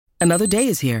Another day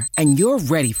is here, and you're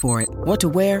ready for it. What to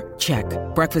wear? Check.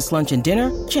 Breakfast, lunch, and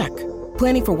dinner? Check.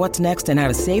 Planning for what's next and how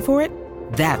to save for it?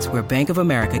 That's where Bank of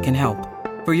America can help.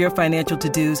 For your financial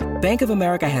to-dos, Bank of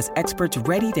America has experts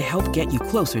ready to help get you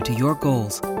closer to your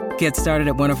goals. Get started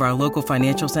at one of our local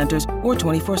financial centers or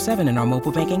 24/7 in our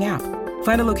mobile banking app.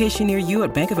 Find a location near you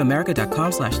at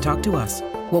bankofamerica.com/talktous.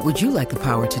 What would you like the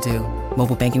power to do?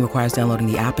 Mobile banking requires downloading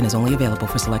the app and is only available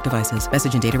for select devices.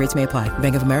 Message and data rates may apply.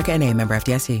 Bank of America N.A., member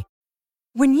FDIC.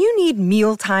 When you need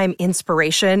mealtime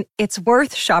inspiration, it's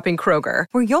worth shopping Kroger,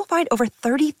 where you'll find over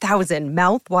 30,000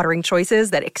 mouth-watering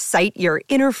choices that excite your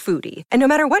inner foodie. And no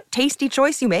matter what tasty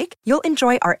choice you make, you'll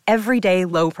enjoy our everyday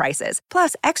low prices,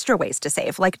 plus extra ways to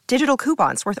save, like digital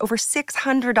coupons worth over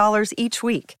 $600 each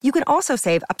week. You can also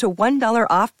save up to $1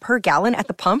 off per gallon at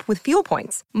the pump with fuel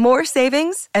points. More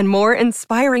savings and more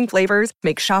inspiring flavors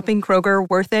make shopping Kroger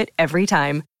worth it every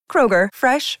time. Kroger,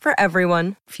 fresh for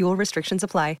everyone. Fuel restrictions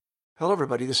apply. Hello,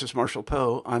 everybody. This is Marshall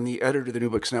Poe. I'm the editor of the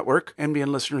New Books Network. NBN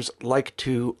listeners like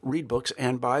to read books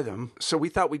and buy them. So we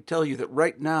thought we'd tell you that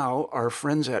right now, our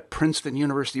friends at Princeton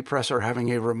University Press are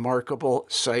having a remarkable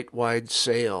site-wide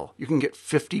sale. You can get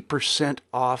 50%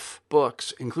 off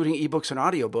books, including ebooks and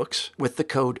audiobooks, with the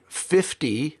code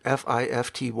 50,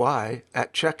 F-I-F-T-Y,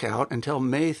 at checkout until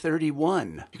May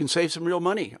 31. You can save some real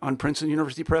money on Princeton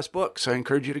University Press books. I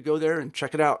encourage you to go there and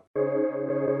check it out.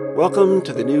 Welcome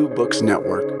to the New Books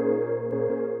Network.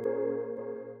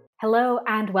 Hello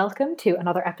and welcome to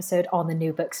another episode on the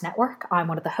New Books Network. I'm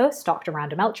one of the hosts, Dr.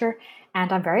 Randa Melcher,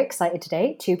 and I'm very excited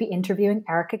today to be interviewing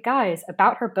Erica Guise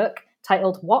about her book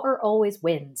titled Water Always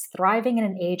Wins, Thriving in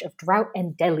an Age of Drought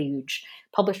and Deluge,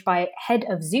 published by Head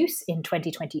of Zeus in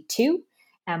 2022.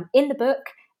 In the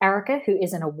book, Erica, who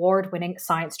is an award-winning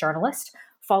science journalist,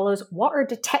 follows water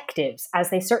detectives as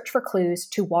they search for clues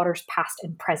to water's past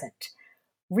and present.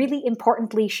 Really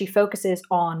importantly, she focuses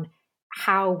on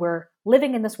how we're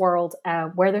living in this world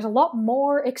where there's a lot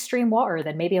more extreme water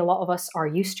than maybe a lot of us are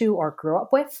used to or grew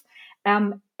up with.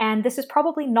 And this is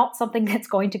probably not something that's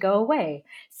going to go away.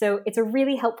 So it's a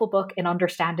really helpful book in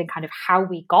understanding kind of how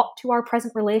we got to our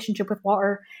present relationship with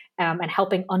water and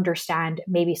helping understand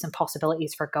maybe some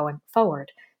possibilities for going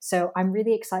forward. So I'm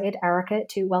really excited, Erica,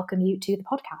 to welcome you to the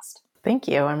podcast. Thank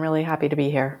you. I'm really happy to be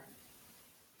here.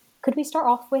 Could we start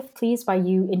off with, please, by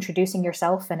you introducing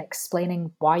yourself and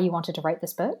explaining why you wanted to write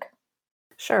this book?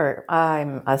 Sure.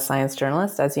 I'm a science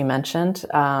journalist, as you mentioned.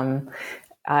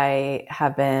 I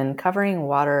have been covering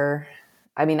water.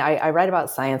 I write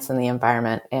about science and the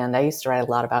environment, and I used to write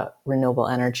a lot about renewable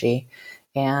energy.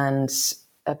 And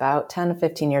about 10 to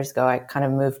 15 years ago, I kind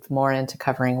of moved more into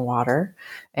covering water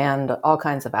and all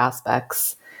kinds of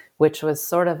aspects, which was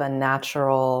sort of a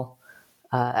natural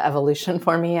evolution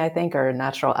for me, I think, or a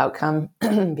natural outcome,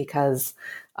 because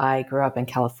I grew up in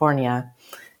California,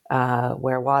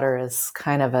 where water is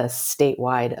kind of a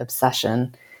statewide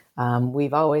obsession.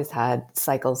 We've always had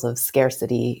cycles of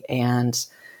scarcity, and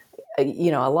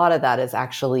a lot of that is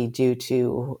actually due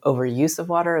to overuse of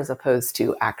water as opposed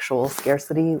to actual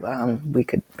scarcity. We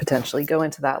could potentially go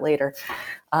into that later.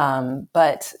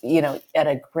 But at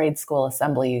a grade school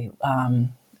assembly,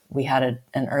 we had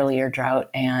an earlier drought,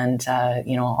 and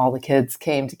all the kids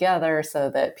came together so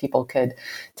that people could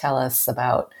tell us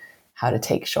about how to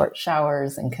take short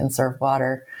showers and conserve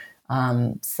water.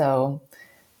 So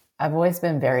I've always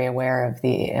been very aware of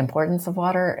the importance of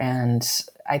water. And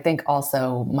I think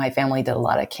also my family did a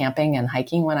lot of camping and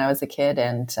hiking when I was a kid.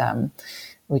 And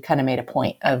we kind of made a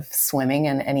point of swimming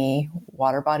in any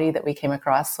water body that we came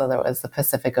across, whether it was the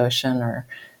Pacific Ocean or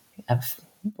a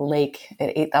lake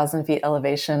at 8,000 feet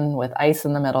elevation with ice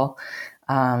in the middle.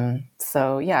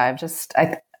 So yeah,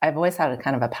 I've always had a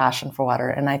kind of a passion for water.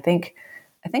 And I think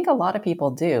a lot of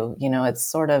people do. It's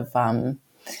sort of,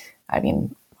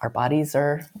 our bodies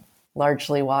are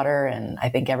largely water, and I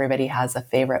think everybody has a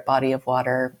favorite body of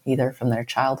water, either from their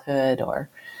childhood or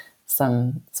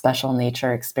some special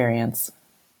nature experience.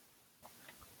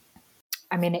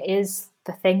 It is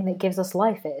the thing that gives us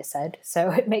life, it is said.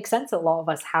 So it makes sense that a lot of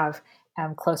us have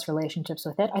close relationships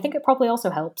with it. I think it probably also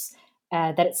helps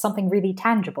that it's something really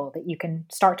tangible that you can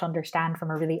start to understand from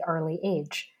a really early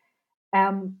age.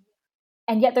 And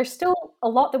yet there's still a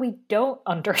lot that we don't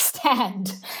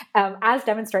understand, as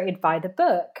demonstrated by the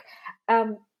book.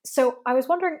 So I was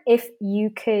wondering if you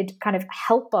could kind of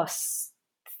help us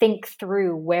think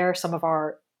through where some of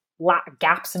our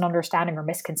gaps in understanding or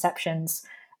misconceptions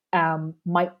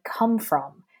might come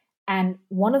from. And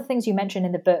one of the things you mentioned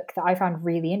in the book that I found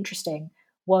really interesting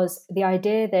was the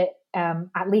idea that,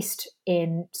 at least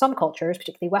in some cultures,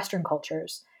 particularly Western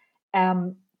cultures,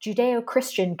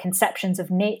 Judeo-Christian conceptions of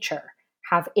nature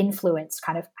have influenced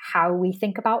kind of how we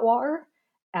think about water,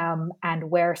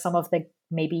 and where some of the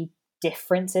maybe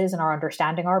differences in our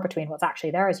understanding are between what's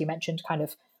actually there. As you mentioned, kind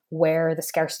of where the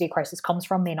scarcity crisis comes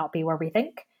from may not be where we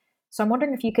think. So I'm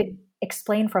wondering if you could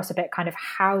explain for us a bit kind of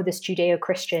how this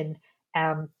Judeo-Christian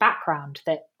background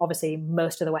that obviously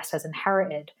most of the West has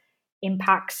inherited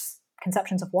impacts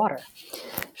conceptions of water.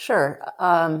 Sure.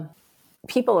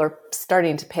 People are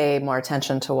starting to pay more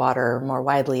attention to water more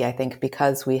widely, I think,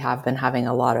 because we have been having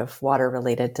a lot of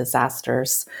water-related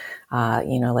disasters,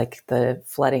 like the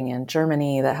flooding in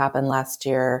Germany that happened last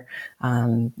year.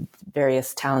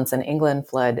 Various towns in England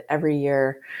flood every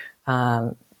year,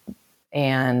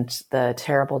 and the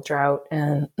terrible drought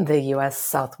in the U.S.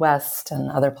 Southwest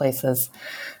and other places.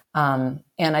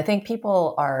 And I think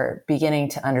people are beginning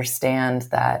to understand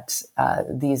that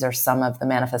these are some of the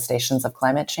manifestations of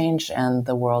climate change and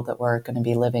the world that we're going to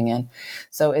be living in.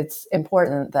 So it's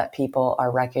important that people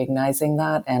are recognizing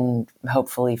that and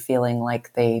hopefully feeling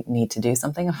like they need to do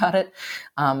something about it.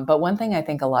 But one thing I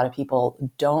think a lot of people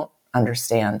don't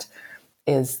understand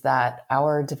is that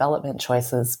our development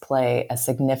choices play a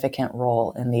significant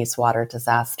role in these water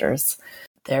disasters.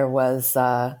 There was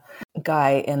a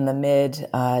guy in the mid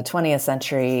 20th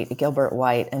century, Gilbert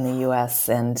White, in the U.S.,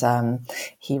 and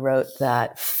he wrote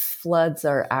that floods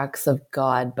are acts of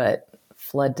God, but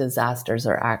flood disasters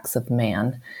are acts of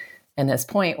man. And his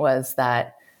point was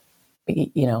that,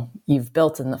 you've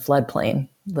built in the floodplain.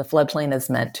 The floodplain is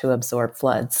meant to absorb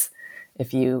floods.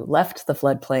 If you left the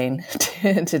floodplain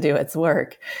to do its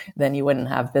work, then you wouldn't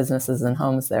have businesses and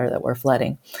homes there that were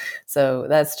flooding. So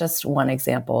that's just one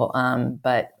example.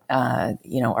 But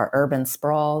our urban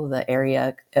sprawl, the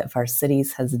area of our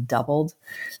cities has doubled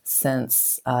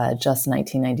since just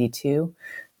 1992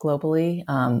 globally.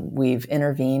 We've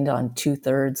intervened on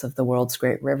 2/3 of the world's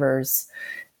great rivers.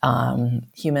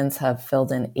 Humans have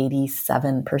filled in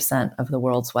 87% of the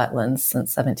world's wetlands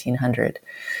since 1700.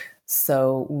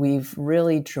 So we've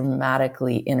really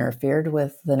dramatically interfered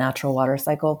with the natural water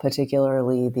cycle,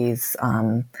 particularly these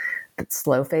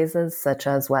slow phases such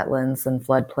as wetlands and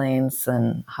floodplains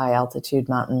and high altitude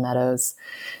mountain meadows,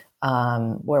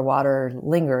 where water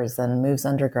lingers and moves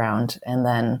underground. And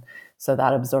then so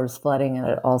that absorbs flooding, and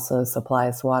it also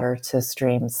supplies water to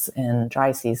streams in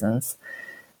dry seasons.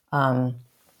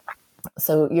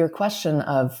 So your question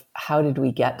of how did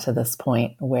we get to this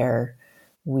point where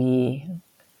we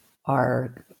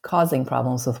are causing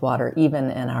problems with water, even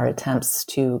in our attempts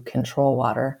to control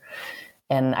water.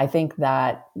 And I think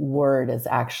that word is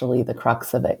actually the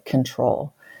crux of it,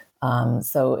 control.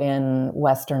 So in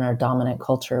Western or dominant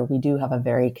culture, we do have a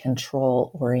very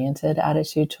control-oriented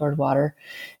attitude toward water.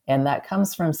 And that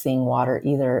comes from seeing water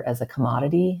either as a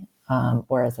commodity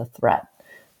or as a threat.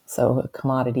 So a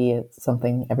commodity is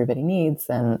something everybody needs,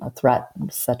 and a threat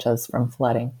such as from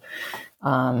flooding.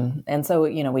 And so,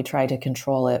 we try to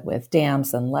control it with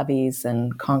dams and levees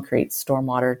and concrete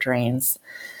stormwater drains.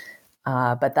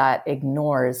 But that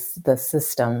ignores the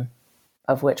system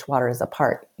of which water is a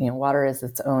part. Water is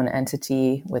its own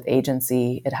entity with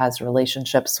agency. It has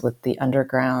relationships with the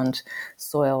underground,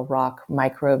 soil, rock,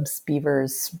 microbes,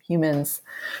 beavers, humans.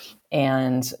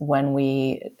 And when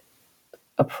we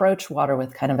approach water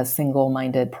with kind of a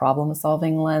single-minded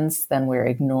problem-solving lens, then we're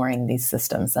ignoring these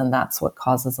systems. And that's what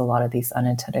causes a lot of these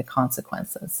unintended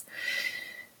consequences.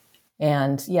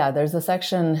 And there's a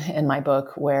section in my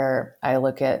book where I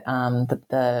look at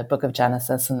the book of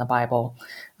Genesis in the Bible.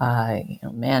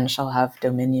 Man shall have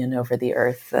dominion over the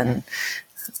earth. And,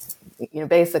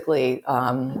 basically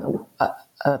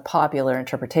a popular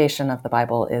interpretation of the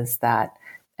Bible is that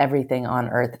everything on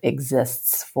earth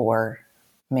exists for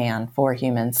man, for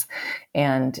humans.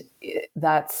 And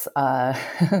that's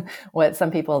what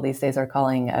some people these days are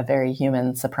calling a very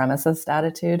human supremacist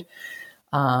attitude.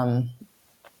 And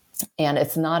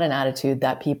it's not an attitude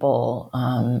that people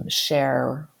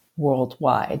share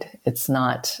worldwide. It's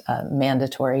not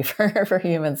mandatory for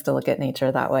humans to look at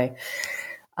nature that way.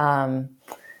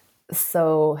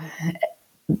 So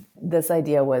this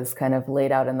idea was kind of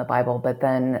laid out in the Bible, but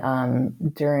then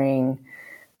during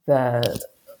the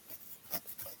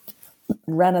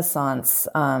Renaissance,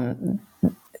 kind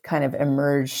of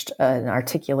emerged an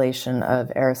articulation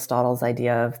of Aristotle's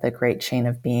idea of the great chain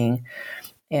of being.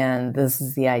 And this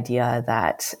is the idea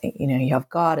that, you have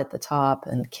God at the top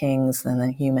and kings and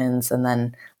then humans and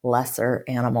then lesser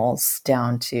animals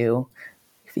down to,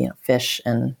 fish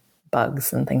and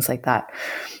bugs and things like that.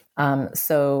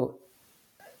 So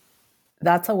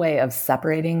that's a way of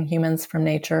separating humans from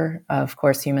nature. Of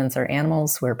course, humans are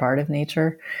animals. We're part of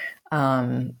nature.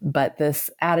 But this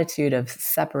attitude of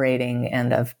separating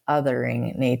and of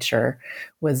othering nature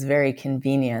was very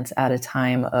convenient at a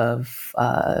time of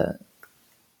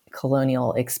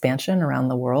colonial expansion around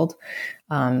the world,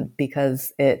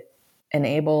 because it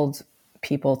enabled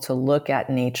people to look at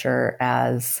nature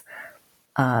as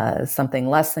something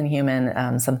less than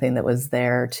human, something that was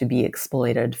there to be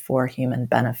exploited for human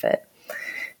benefit,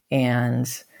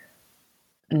 and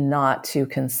not to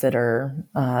consider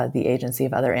the agency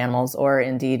of other animals or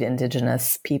indeed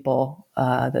indigenous people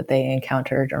that they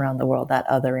encountered around the world. That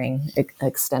othering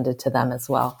extended to them as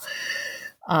well.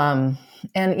 And,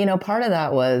 part of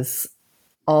that was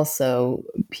also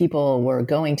people were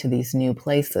going to these new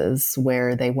places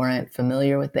where they weren't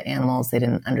familiar with the animals. They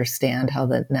didn't understand how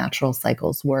the natural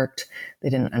cycles worked. They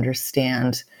didn't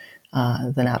understand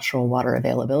the natural water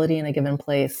availability in a given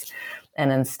place.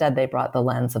 And instead, they brought the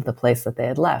lens of the place that they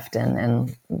had left, and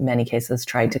in many cases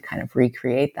tried to kind of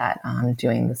recreate that,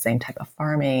 doing the same type of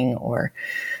farming, or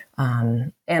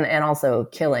and also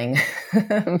killing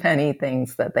many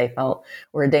things that they felt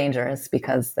were dangerous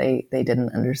because they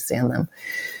didn't understand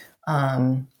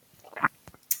them.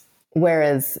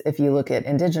 Whereas if you look at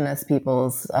indigenous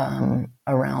peoples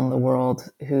around the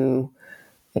world who,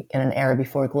 in an era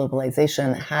before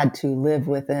globalization, had to live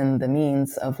within the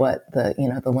means of what the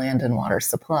land and water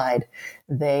supplied,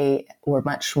 they were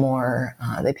much more,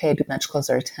 they paid much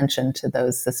closer attention to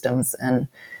those systems and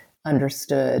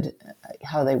understood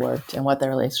how they worked and what their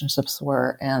relationships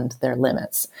were and their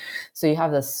limits. So you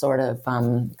have this sort of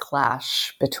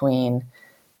clash between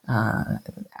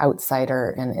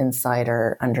outsider and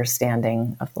insider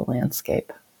understanding of the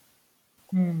landscape.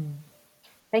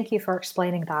 Thank you for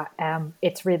explaining that.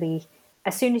 It's really,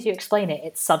 as soon as you explain it,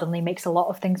 it suddenly makes a lot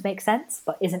of things make sense,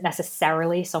 but isn't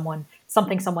necessarily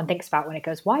something someone thinks about when it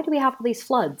goes, why do we have all these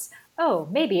floods? Oh,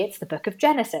 maybe it's the book of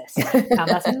Genesis.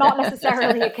 That's not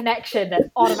necessarily a connection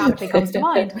that automatically comes to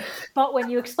mind. But when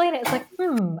you explain it, it's like,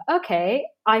 okay,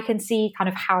 I can see kind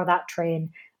of how that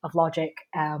train of logic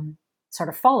sort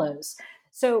of follows.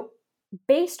 So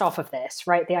based off of this,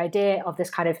 right, the idea of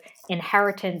this kind of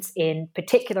inheritance in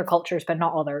particular cultures, but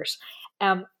not others,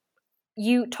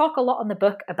 you talk a lot in the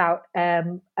book about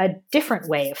a different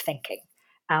way of thinking,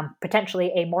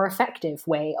 potentially a more effective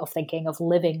way of thinking, of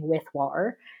living with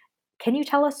water. Can you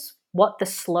tell us what the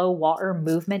slow water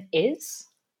movement is?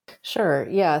 Sure.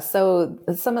 Yeah. So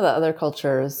some of the other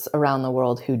cultures around the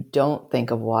world who don't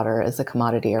think of water as a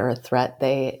commodity or a threat,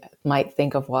 they might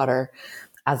think of water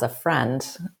as a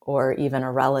friend or even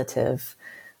a relative,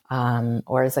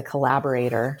 or as a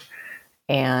collaborator.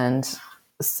 And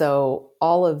so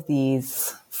all of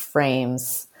these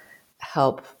frames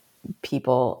help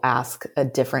people ask a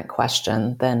different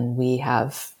question than we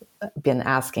have been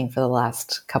asking for the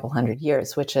last couple hundred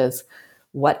years, which is,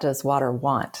 what does water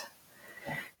want?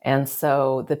 And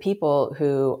so the people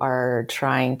who are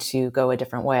trying to go a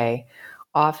different way,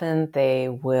 often they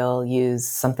will use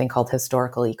something called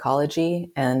historical ecology.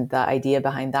 And the idea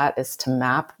behind that is to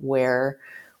map where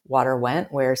water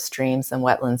went, where streams and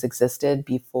wetlands existed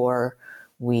before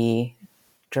we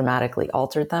dramatically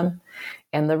altered them.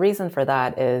 And the reason for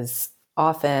that is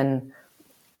often,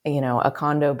 a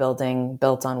condo building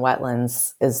built on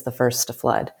wetlands is the first to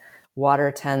flood.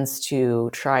 Water tends to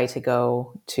try to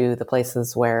go to the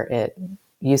places where it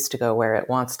used to go, where it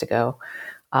wants to go.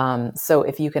 So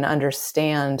if you can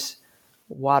understand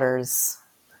water's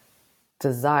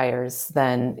desires,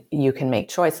 then you can make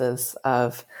choices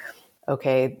of,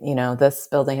 okay, this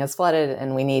building has flooded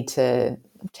and we need to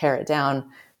tear it down.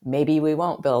 Maybe we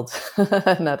won't build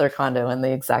another condo in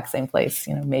the exact same place.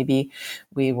 Maybe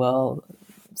we will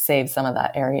save some of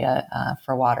that area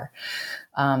for water.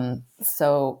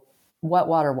 So what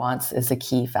water wants is a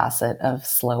key facet of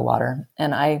slow water.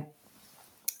 And I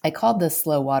called this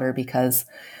slow water because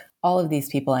all of these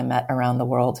people I met around the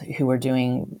world who were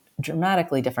doing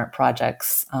dramatically different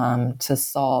projects to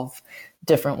solve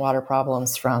different water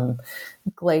problems, from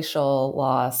glacial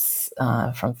loss,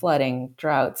 from flooding,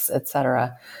 droughts,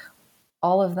 etc.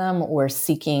 All of them were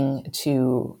seeking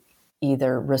to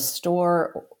either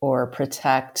restore or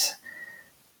protect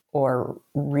or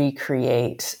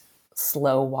recreate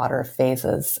slow water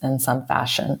phases in some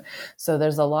fashion. So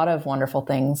there's a lot of wonderful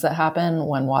things that happen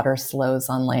when water slows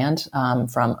on land,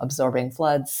 from absorbing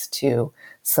floods to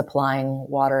supplying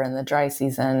water in the dry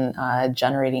season,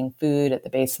 generating food at the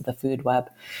base of the food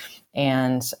web.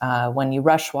 And when you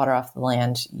rush water off the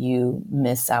land, you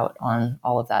miss out on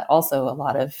all of that. Also, a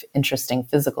lot of interesting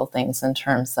physical things in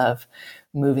terms of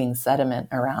moving sediment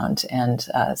around and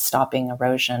stopping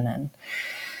erosion. And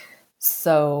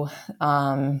so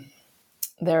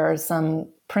there are some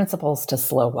principles to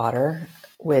slow water.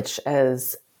 which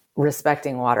is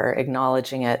respecting water,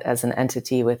 acknowledging it as an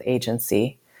entity with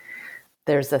agency.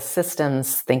 There's a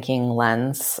systems thinking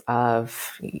lens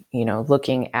of,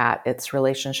 looking at its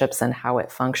relationships and how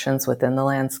it functions within the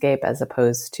landscape, as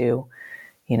opposed to,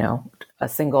 a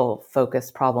single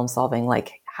focused problem solving,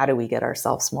 like how do we get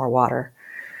ourselves more water?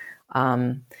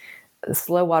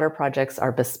 Slow water projects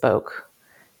are bespoke.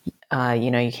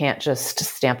 You can't just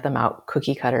stamp them out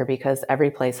cookie cutter, because every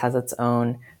place has its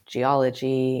own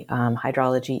geology,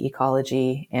 hydrology,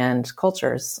 ecology, and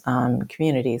cultures,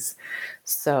 communities.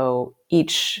 So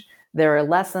there are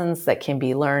lessons that can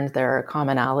be learned, there are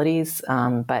commonalities,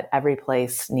 but every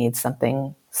place needs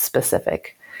something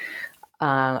specific.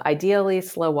 Ideally,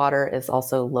 slow water is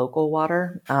also local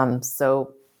water.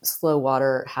 So slow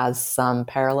water has some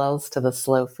parallels to the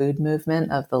slow food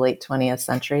movement of the late 20th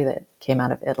century that came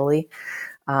out of Italy,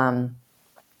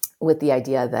 with the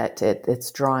idea that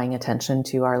it's drawing attention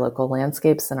to our local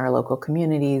landscapes and our local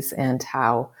communities, and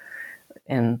how,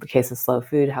 in the case of slow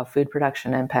food, how food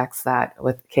production impacts that.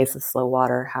 With the case of slow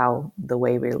water, how the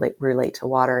way we relate to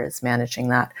water is managing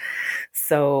that.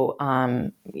 So,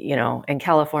 in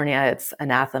California, it's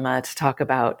anathema to talk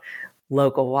about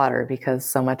local water because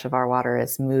so much of our water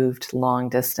is moved long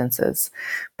distances.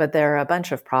 But there are a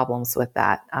bunch of problems with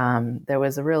that. There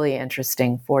was a really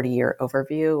interesting 40-year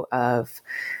overview of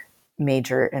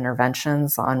major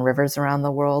interventions on rivers around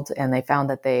the world, and they found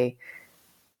that they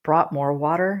brought more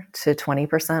water to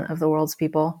 20% of the world's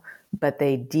people, but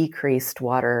they decreased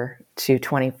water to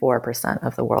 24%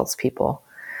 of the world's people.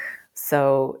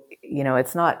 So,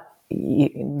 it's not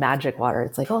magic water.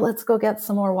 It's like, oh, let's go get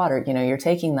some more water. You're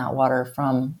taking that water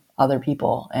from other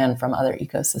people and from other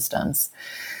ecosystems.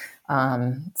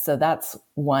 So that's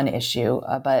one issue,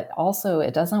 but also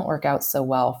it doesn't work out so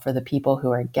well for the people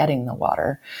who are getting the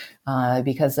water,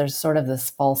 because there's sort of this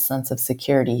false sense of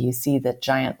security. You see the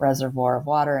giant reservoir of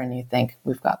water and you think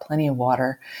we've got plenty of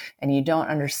water, and you don't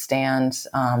understand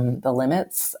the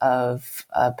limits of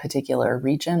a particular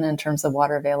region in terms of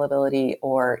water availability,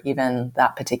 or even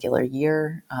that particular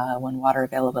year when water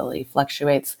availability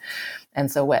fluctuates. And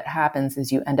so what happens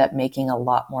is you end up making a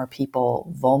lot more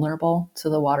people vulnerable to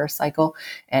the water cycle.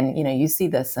 And, you see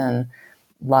this in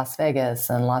Las Vegas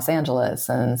and Los Angeles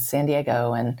and San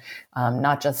Diego, and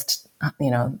not just,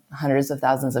 hundreds of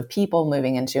thousands of people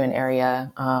moving into an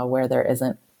area where there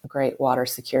isn't great water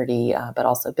security, but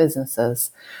also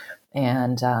businesses.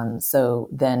 And so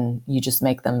then you just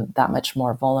make them that much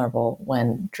more vulnerable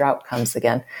when drought comes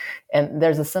again. And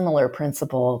there's a similar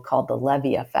principle called the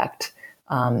levee effect.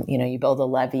 You build a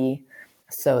levee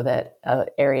so that an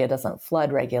area doesn't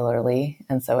flood regularly.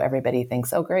 And so everybody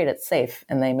thinks, oh, great, it's safe.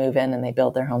 And they move in and they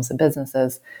build their homes and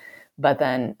businesses. But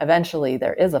then eventually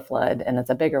there is a flood, and it's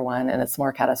a bigger one, and it's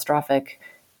more catastrophic,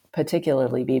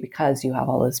 particularly because you have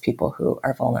all those people who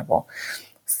are vulnerable.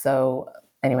 So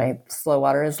anyway, slow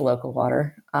water is local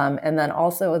water. And then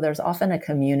also there's often a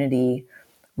community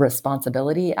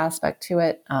responsibility aspect to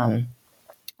it.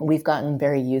 We've gotten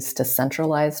very used to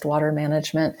centralized water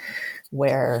management,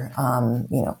 where,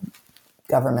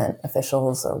 government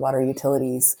officials or water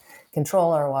utilities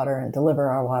control our water and deliver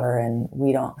our water, and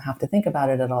we don't have to think about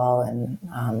it at all. And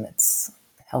it's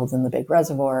held in the big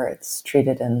reservoir. It's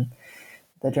treated in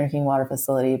the drinking water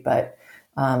facility. But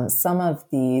some of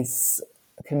these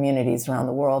communities around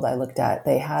the world I looked at,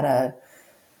 they had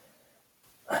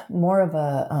more of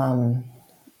a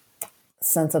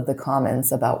sense of the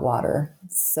commons about water.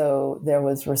 So there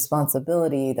was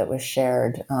responsibility that was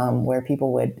shared, where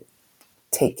people would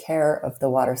take care of the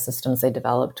water systems they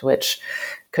developed, which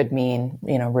could mean,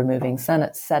 removing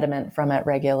sediment from it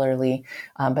regularly.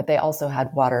 But they also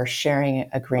had water sharing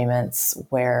agreements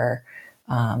where,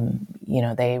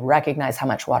 they recognize how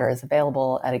much water is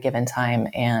available at a given time,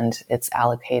 and it's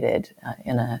allocated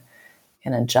in a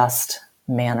just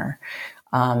manner.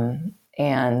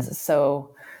 And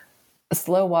so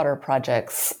slow water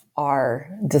projects are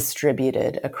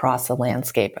distributed across a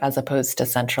landscape as opposed to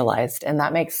centralized. And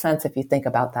that makes sense if you think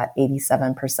about that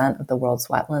 87% of the world's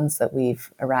wetlands that we've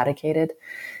eradicated.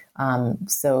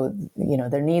 So,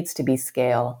 there needs to be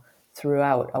scale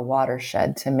throughout a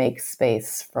watershed to make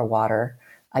space for water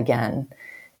again.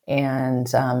 And,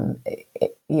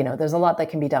 there's a lot that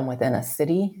can be done within a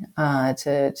city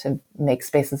to make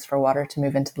spaces for water to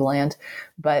move into the land,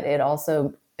 but it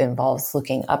also involves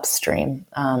looking upstream.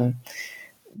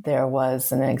 There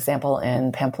was an example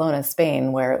in Pamplona,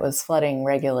 Spain, where it was flooding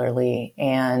regularly,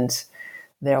 and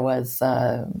there was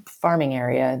a farming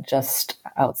area just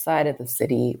outside of the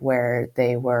city where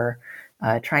they were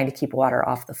trying to keep water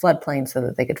off the floodplain so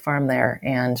that they could farm there.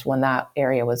 And when that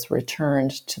area was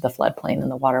returned to the floodplain and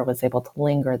the water was able to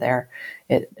linger there,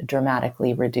 it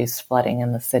dramatically reduced flooding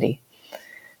in the city.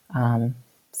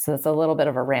 So it's a little bit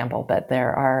of a ramble, but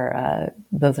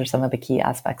those are some of the key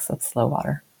aspects of slow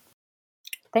water.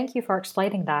 Thank you for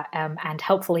explaining that and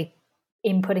helpfully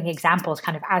inputting examples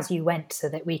kind of as you went so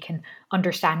that we can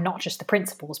understand not just the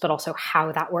principles, but also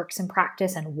how that works in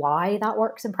practice and why that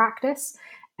works in practice.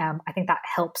 I think that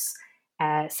helps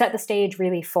set the stage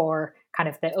really for kind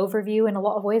of the overview in a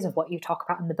lot of ways of what you talk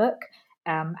about in the book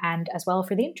and as well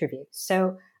for the interview.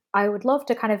 So I would love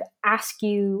to kind of ask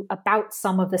you about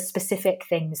some of the specific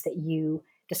things that you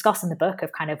discuss in the book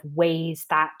of kind of ways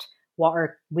that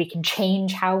we can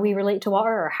change how we relate to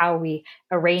water or how we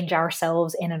arrange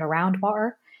ourselves in and around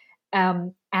water.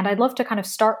 And I'd love to kind of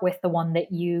start with the one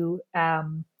that you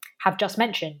have just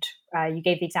mentioned. You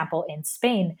gave the example in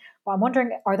Spain, but I'm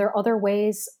wondering, are there other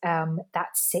ways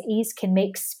that cities can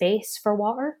make space for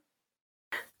water?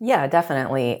 Yeah,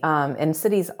 definitely. And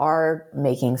cities are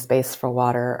making space for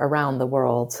water around the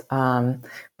world.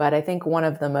 But I think one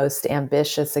of the most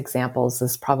ambitious examples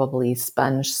is probably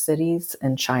sponge cities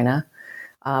in China,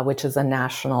 which is a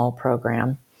national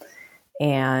program.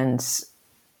 And,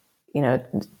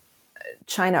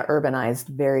 China urbanized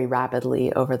very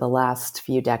rapidly over the last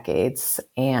few decades.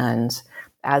 And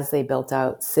as they built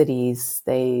out cities,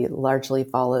 they largely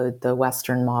followed the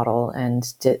Western model and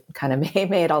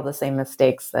made all the same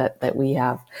mistakes that we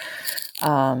have.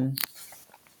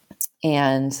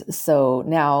 And so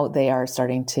now they are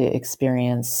starting to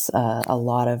experience a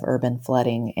lot of urban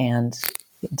flooding and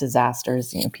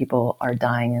disasters. People are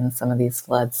dying in some of these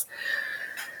floods.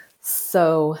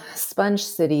 So Sponge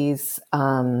Cities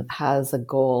has a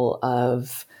goal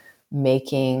of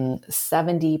making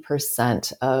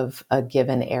 70% of a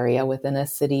given area within a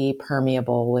city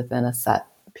permeable within a set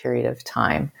period of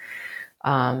time.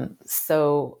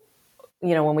 So,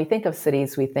 when we think of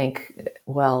cities, we think,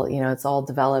 well, it's all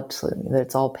developed,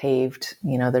 it's all paved,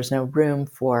 there's no room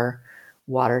for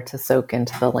water to soak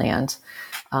into the land.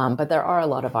 But there are a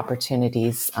lot of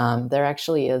opportunities. There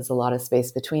actually is a lot of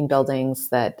space between buildings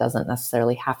that doesn't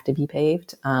necessarily have to be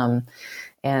paved.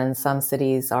 And some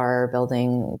cities are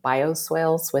building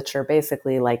bioswales, which are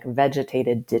basically like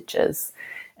vegetated ditches.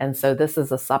 And so this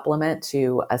is a supplement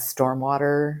to a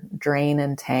stormwater drain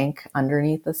and tank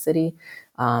underneath the city.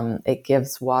 It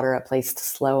gives water a place to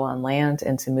slow on land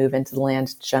and to move into the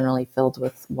land, generally filled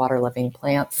with water-loving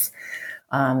plants.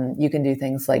 You can do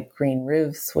things like green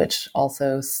roofs, which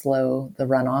also slow the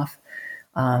runoff.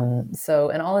 So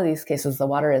in all of these cases, the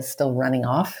water is still running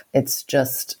off. It's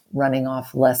just running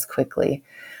off less quickly.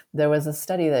 There was a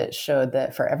study that showed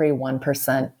that for every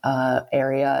 1%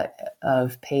 area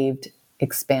of paved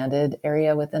expanded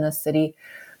area within a city,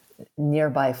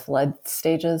 nearby flood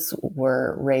stages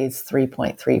were raised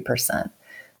 3.3%.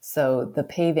 So the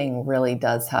paving really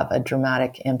does have a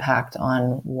dramatic impact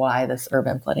on why this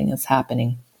urban flooding is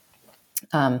happening.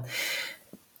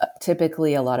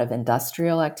 Typically, a lot of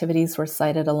industrial activities were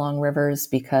sited along rivers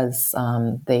because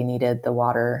they needed the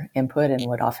water input and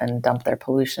would often dump their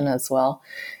pollution as well.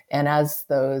 And as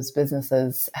those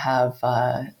businesses have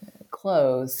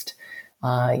closed,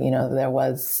 there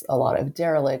was a lot of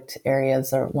derelict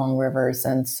areas along rivers.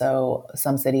 And so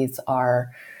some cities are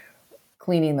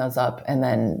cleaning those up and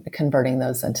then converting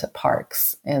those into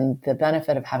parks. And the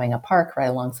benefit of having a park right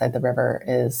alongside the river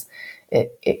is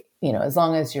it as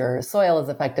long as your soil is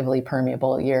effectively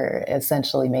permeable, you're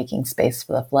essentially making space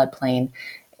for the floodplain.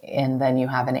 And then you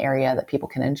have an area that people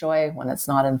can enjoy when it's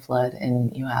not in flood,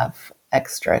 and you have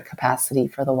extra capacity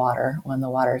for the water when the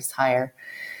water is higher.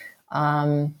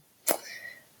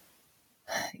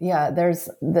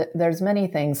 There's many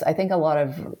things. I think a lot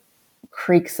of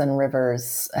creeks and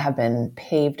rivers have been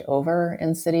paved over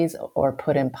in cities or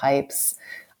put in pipes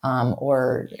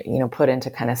or put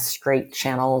into kind of straight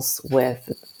channels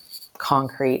with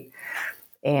concrete.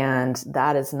 And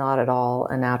that is not at all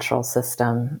a natural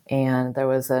system. And there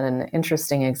was an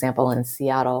interesting example in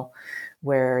Seattle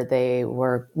where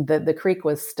the creek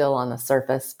was still on the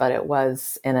surface, but it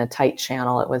was in a tight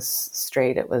channel. It was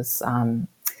straight. It was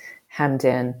hemmed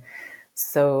in.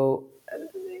 So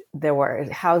there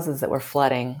were houses that were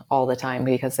flooding all the time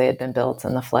because they had been built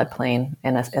in the floodplain,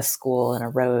 in a school and a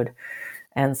road.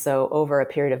 And so over a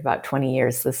period of about 20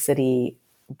 years, the city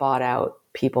bought out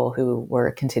people who were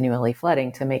continually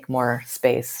flooding to make more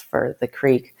space for the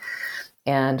creek.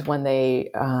 And when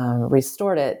they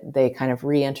restored it, they kind of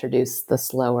reintroduced the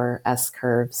slower S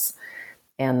curves.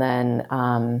 And then,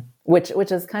 which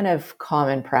is kind of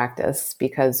common practice,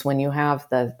 because when you have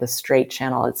the straight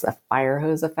channel, it's a fire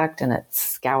hose effect and it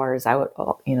scours out,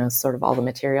 sort of all the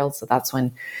materials. So that's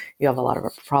when you have a lot of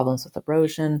problems with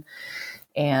erosion.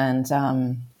 And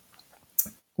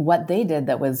what they did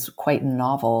that was quite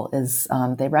novel is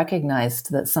they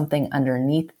recognized that something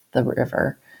underneath the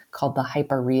river called the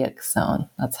hyporheic zone,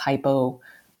 that's hypo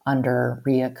under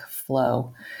rheic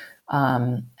flow,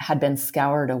 had been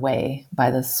scoured away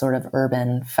by this sort of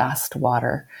urban fast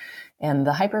water. And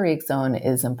the hyporheic zone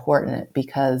is important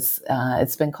because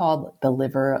it's been called the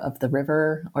liver of the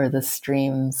river, or the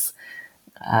stream's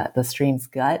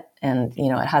gut. And,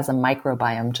 it has a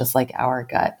microbiome just like our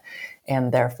gut.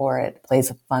 And therefore it plays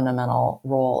a fundamental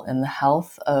role in the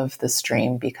health of the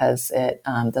stream, because it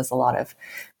does a lot of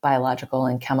biological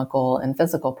and chemical and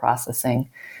physical processing.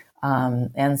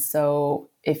 And so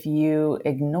if you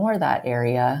ignore that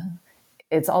area,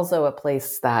 it's also a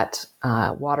place that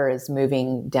water is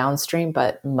moving downstream,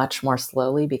 but much more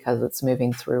slowly because it's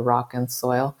moving through rock and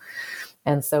soil.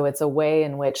 And so it's a way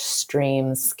in which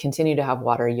streams continue to have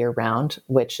water year round,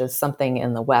 which is something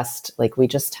in the West, like we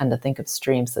just tend to think of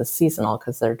streams as seasonal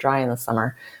because they're dry in the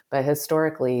summer. But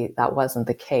historically, that wasn't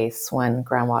the case when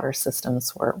groundwater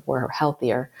systems were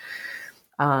healthier.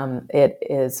 It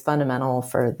is fundamental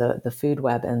for the food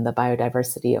web and the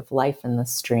biodiversity of life in the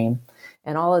stream.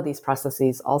 And all of these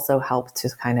processes also help to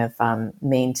kind of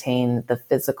maintain the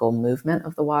physical movement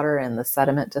of the water and the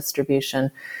sediment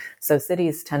distribution. So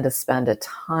cities tend to spend a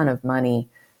ton of money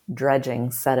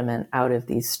dredging sediment out of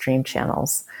these stream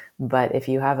channels. But if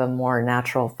you have a more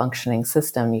natural functioning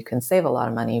system, you can save a lot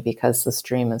of money because the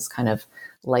stream is kind of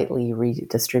lightly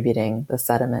redistributing the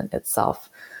sediment itself.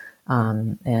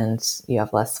 And you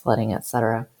have less flooding, et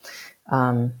cetera.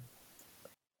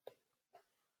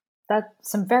 That's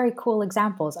some very cool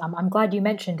examples. I'm glad you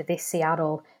mentioned this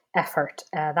Seattle effort.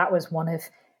 That was one of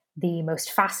the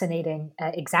most fascinating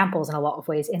examples in a lot of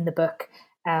ways in the book,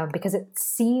 because it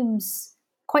seems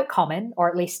quite common, or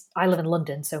at least I live in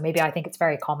London, so maybe I think it's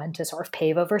very common to sort of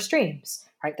pave over streams,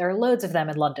 right? There are loads of them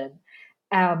in London.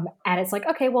 And it's like,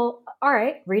 okay, well, all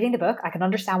right, reading the book, I can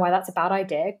understand why that's a bad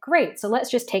idea. Great. So let's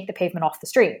just take the pavement off the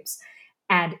streams.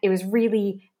 And it was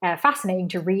really fascinating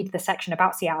to read the section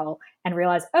about Seattle and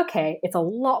realize, okay, it's a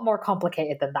lot more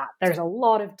complicated than that. There's a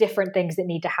lot of different things that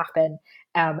need to happen.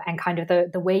 And kind of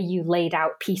the way you laid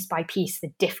out piece by piece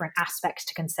the different aspects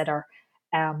to consider,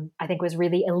 I think was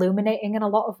really illuminating in a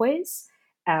lot of ways.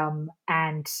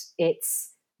 And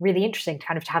it's really interesting to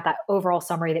kind of to have that overall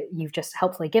summary that you've just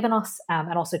helpfully given us,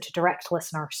 and also to direct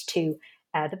listeners to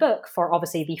the book for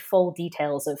obviously the full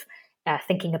details of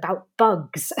thinking about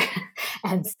bugs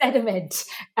and sediment,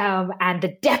 and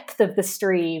the depth of the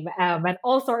stream, and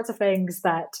all sorts of things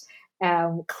that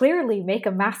clearly make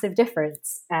a massive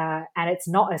difference. And it's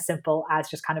not as simple as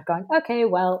just kind of going, okay,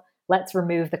 well, let's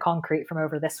remove the concrete from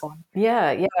over this one.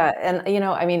 Yeah. And,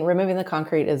 removing the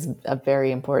concrete is a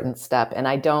very important step. And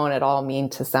I don't at all mean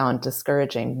to sound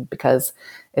discouraging, because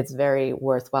it's very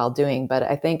worthwhile doing. But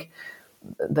I think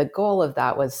the goal of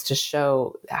that was to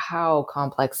show how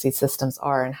complex these systems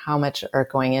are and how much are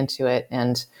going into it,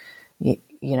 and,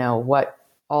 what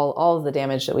all of the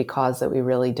damage that we cause that we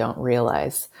really don't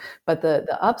realize. But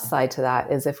the upside to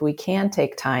that is, if we can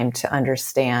take time to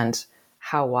understand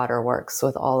how water works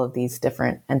with all of these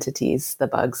different entities, the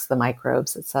bugs, the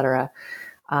microbes, et cetera,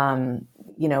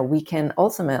 we can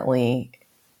ultimately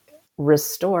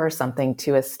restore something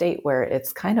to a state where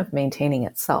it's kind of maintaining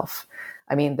itself.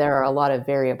 I mean, there are a lot of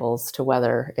variables to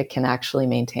whether it can actually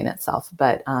maintain itself,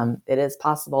 but it is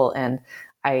possible. And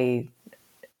I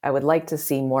would like to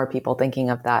see more people thinking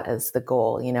of that as the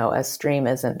goal. A stream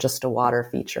isn't just a water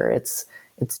feature. It's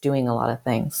doing a lot of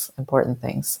things, important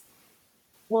things.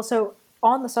 Well, so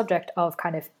on the subject of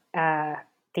kind of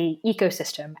the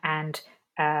ecosystem and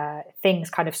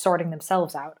things kind of sorting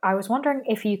themselves out, I was wondering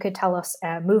if you could tell us,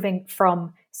 moving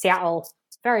from Seattle,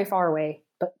 very far away,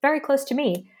 but very close to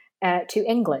me, to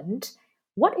England,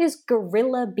 what is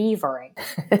guerrilla beavering?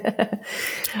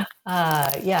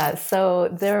 So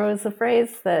there was a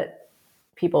phrase that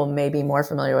people may be more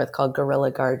familiar with called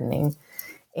guerrilla gardening.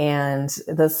 And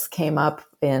this came up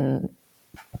in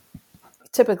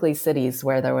typically cities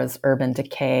where there was urban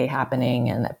decay happening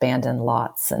and abandoned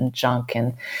lots and junk.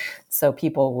 And so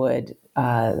people would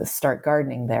start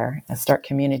gardening there, start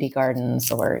community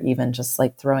gardens, or even just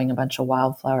like throwing a bunch of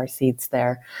wildflower seeds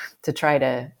there to try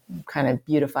to kind of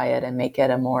beautify it and make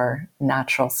it a more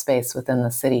natural space within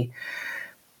the city.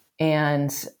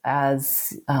 And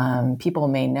as people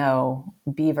may know,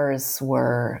 beavers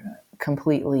were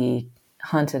completely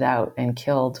hunted out and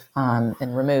killed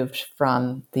and removed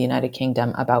from the United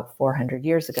Kingdom about 400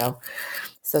 years ago.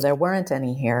 So there weren't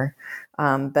any here.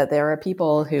 But there are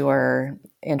people who are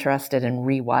interested in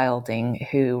rewilding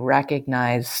who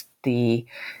recognize the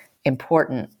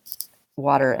important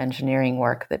water engineering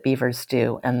work that beavers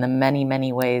do and the many,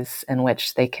 many ways in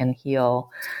which they can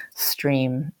heal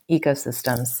stream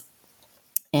ecosystems.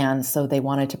 And so they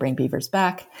wanted to bring beavers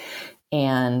back.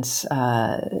 And,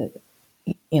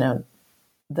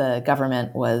 the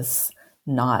government was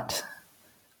not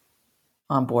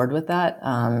on board with that.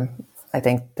 I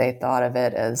think they thought of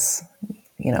it as,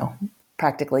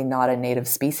 practically not a native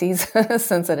species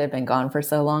since it had been gone for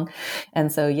so long.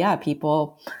 And so,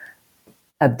 people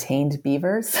obtained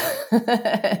beavers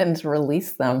and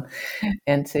released them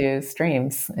into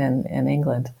streams in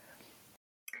England.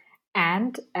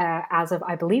 And as of,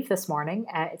 I believe, this morning,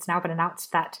 it's now been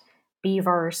announced that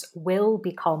beavers will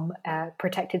become a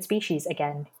protected species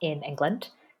again in England.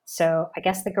 So I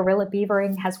guess the guerrilla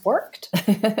beavering has worked.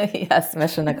 Yes,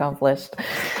 mission accomplished.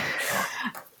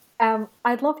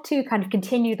 I'd love to kind of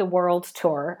continue the world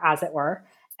tour, as it were.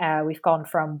 We've gone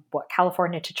from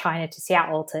California to China to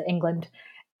Seattle to England.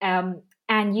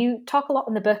 And you talk a lot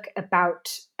in the book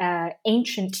about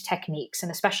ancient techniques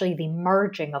and especially the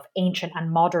merging of ancient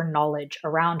and modern knowledge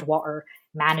around water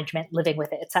management, living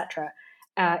with it, etc.,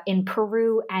 in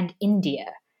Peru and India.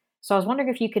 So I was wondering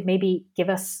if you could maybe give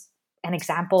us an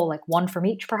example, like one from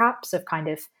each perhaps, of kind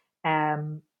of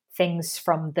things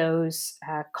from those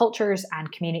cultures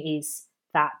and communities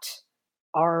that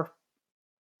are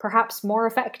perhaps more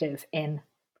effective in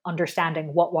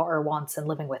understanding what water wants and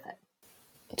living with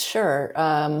it. Sure.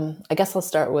 I guess I'll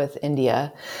start with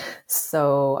India.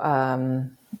 So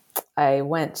I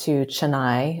went to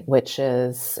Chennai, which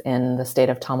is in the state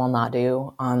of Tamil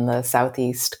Nadu on the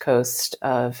southeast coast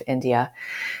of India.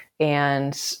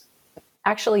 And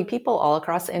actually, people all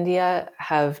across India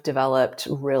have developed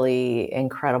really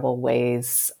incredible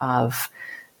ways of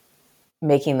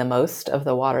making the most of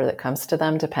the water that comes to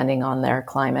them, depending on their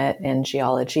climate and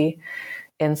geology.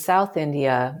 In South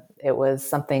India, it was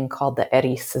something called the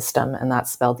ERIS system, and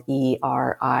that's spelled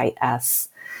ERIS.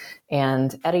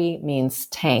 And ERI means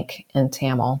tank in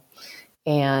Tamil.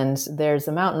 And there's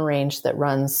a mountain range that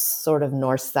runs sort of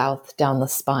north-south down the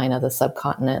spine of the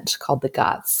subcontinent called the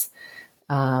Ghats.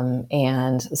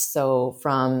 And so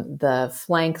from the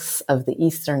flanks of the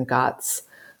eastern Ghats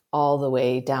all the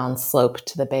way down slope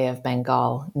to the Bay of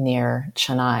Bengal near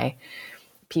Chennai,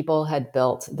 people had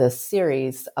built this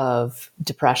series of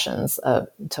depressions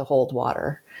to hold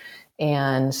water.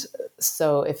 And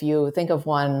so if you think of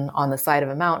one on the side of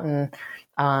a mountain,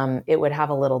 it would have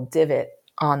a little divot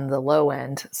on the low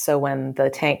end. So when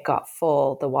the tank got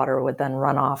full, the water would then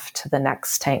run off to the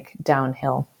next tank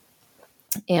downhill.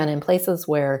 And in places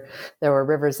where there were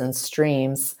rivers and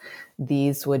streams,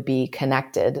 these would be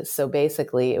connected. So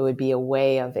basically, it would be a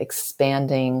way of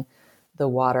expanding the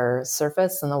water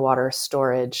surface and the water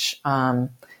storage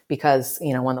because,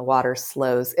 when the water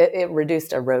slows, it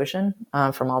reduced erosion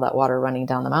from all that water running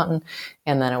down the mountain.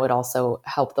 And then it would also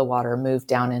help the water move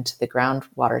down into the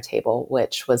groundwater table,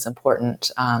 which was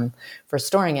important for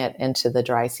storing it into the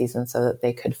dry season so that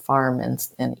they could farm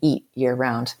and eat year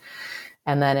round.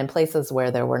 And then in places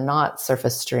where there were not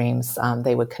surface streams,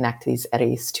 they would connect these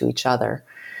eddies to each other.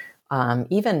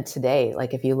 Even today,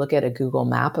 like if you look at a Google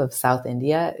map of South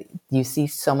India, you see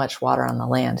so much water on the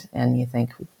land and you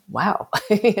think, wow,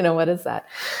 what is that?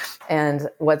 And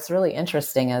what's really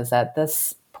interesting is at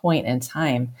this point in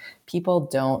time, people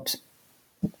don't,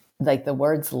 like the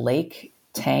words lake,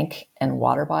 tank, and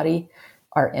water body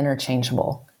are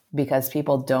interchangeable because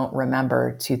people don't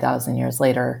remember 2,000 years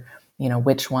later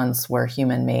which ones were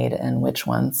human-made and which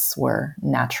ones were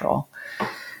natural.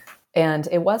 And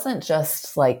it wasn't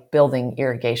just like building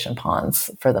irrigation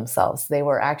ponds for themselves. They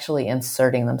were actually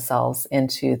inserting themselves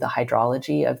into the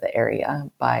hydrology of the area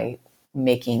by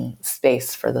making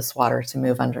space for this water to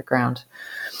move underground.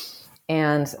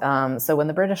 And so when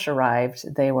the British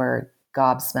arrived, they were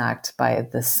gobsmacked by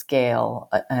the scale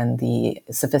and the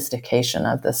sophistication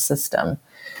of this system.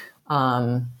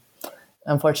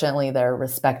 Unfortunately, their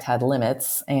respect had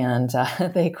limits, and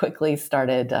they quickly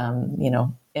started,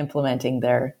 implementing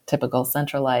their typical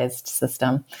centralized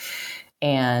system,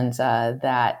 and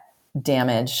that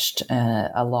damaged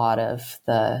a lot of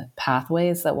the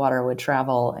pathways that water would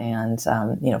travel, and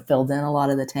filled in a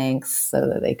lot of the tanks so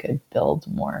that they could build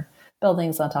more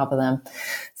buildings on top of them.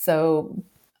 So,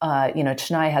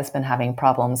 Chennai has been having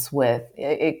problems with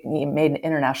it. It made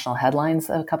international headlines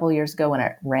a couple of years ago when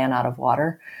it ran out of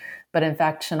water. But in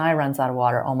fact, Chennai runs out of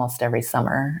water almost every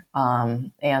summer.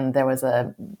 And there was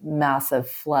a massive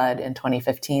flood in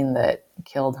 2015 that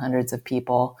killed hundreds of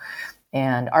people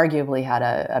and arguably had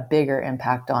a bigger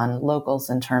impact on locals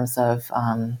in terms of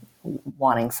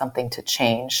wanting something to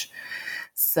change.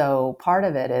 So part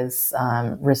of it is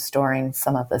restoring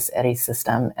some of this eddy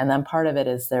system. And then part of it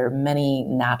is there are many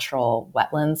natural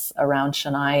wetlands around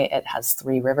Chennai. It has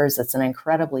 3 rivers. It's an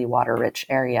incredibly water-rich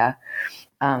area.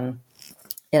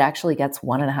 It actually gets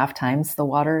 1.5 times the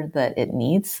water that it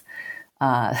needs.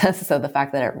 So the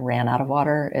fact that it ran out of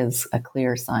water is a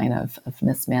clear sign of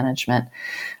mismanagement.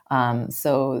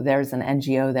 So there's an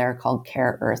NGO there called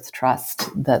Care Earth Trust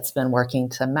that's been working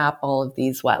to map all of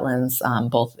these wetlands,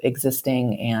 both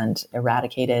existing and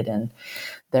eradicated. And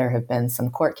there have been some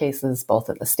court cases, both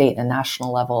at the state and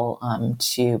national level,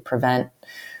 to prevent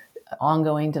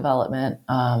ongoing development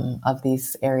of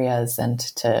these areas and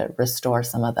to restore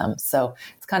some of them. So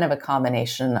it's kind of a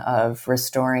combination of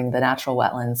restoring the natural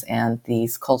wetlands and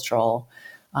these cultural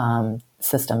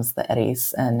systems, the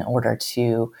eddies, in order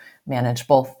to manage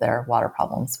both their water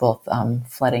problems, both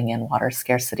flooding and water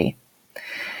scarcity.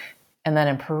 And then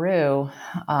in Peru,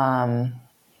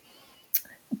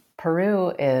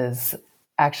 Peru is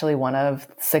actually one of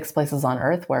 6 places on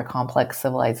Earth where complex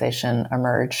civilization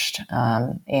emerged.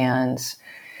 And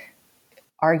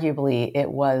arguably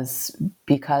it was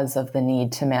because of the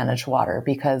need to manage water,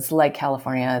 because like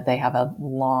California, they have a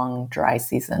long dry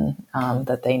season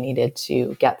that they needed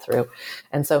to get through.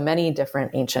 And so many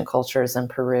different ancient cultures in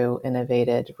Peru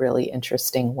innovated really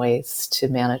interesting ways to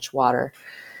manage water.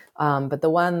 But the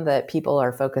one that people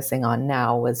are focusing on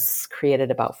now was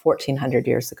created about 1,400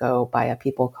 years ago by a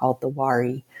people called the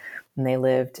Wari. And they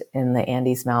lived in the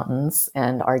Andes Mountains,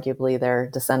 and arguably their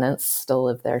descendants still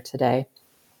live there today.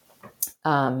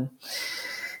 And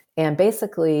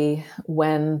basically,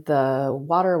 when the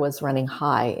water was running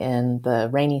high in the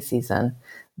rainy season,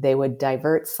 they would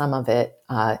divert some of it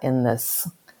in this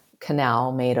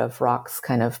canal made of rocks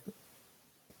kind of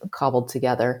cobbled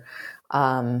together.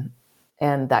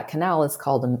 And that canal is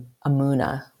called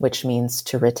Amuna, which means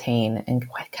to retain in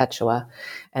Quechua.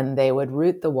 And they would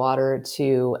route the water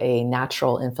to a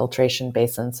natural infiltration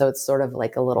basin. So it's sort of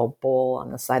like a little bowl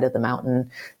on the side of the mountain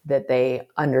that they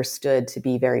understood to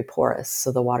be very porous.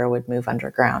 So the water would move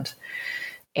underground.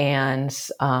 And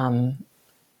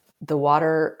the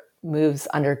water moves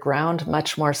underground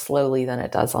much more slowly than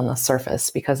it does on the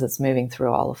surface because it's moving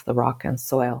through all of the rock and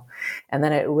soil. And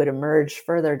then it would emerge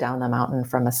further down the mountain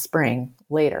from a spring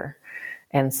later.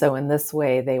 And so in this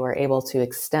way, they were able to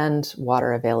extend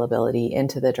water availability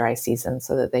into the dry season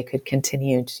so that they could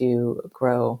continue to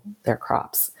grow their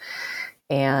crops.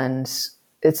 And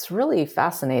it's really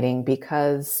fascinating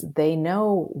because they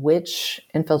know which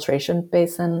infiltration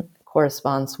basin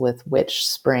corresponds with which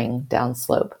spring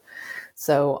downslope.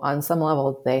 So on some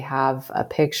level, they have a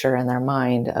picture in their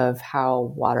mind of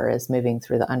how water is moving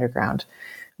through the underground,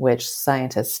 which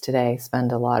scientists today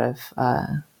spend a lot of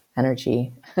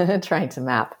energy trying to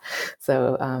map.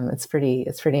 So it's pretty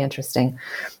interesting.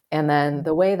 And then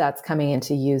the way that's coming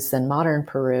into use in modern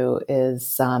Peru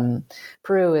is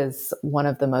one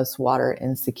of the most water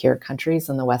insecure countries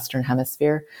in the Western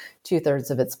Hemisphere. 2/3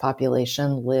 of its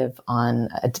population live on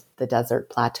the desert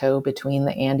plateau between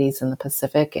the Andes and the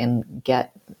Pacific and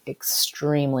get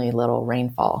extremely little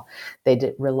rainfall.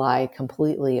 They rely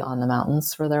completely on the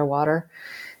mountains for their water.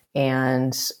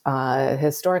 And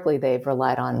historically, they've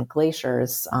relied on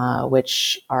glaciers,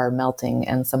 which are melting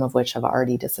and some of which have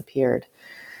already disappeared.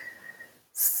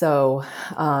 So,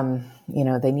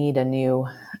 they need a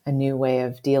new way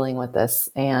of dealing with this.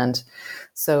 And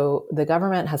so the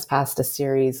government has passed a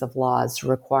series of laws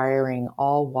requiring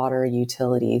all water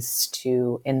utilities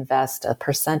to invest a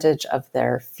percentage of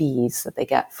their fees that they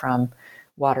get from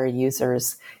water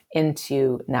users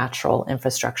into natural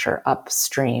infrastructure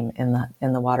upstream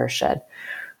in the watershed,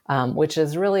 which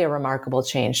is really a remarkable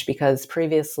change because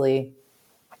previously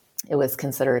it was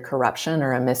considered corruption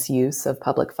or a misuse of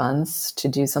public funds to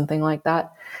do something like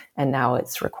that. And now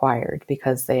it's required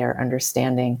because they are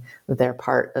understanding that they're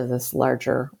part of this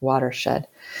larger watershed.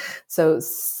 So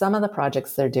some of the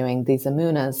projects they're doing, these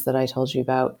Amunas that I told you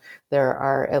about, there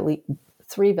are at least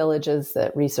 3 villages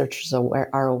that researchers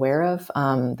are aware of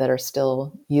that are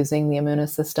still using the Amuna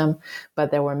system, but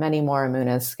there were many more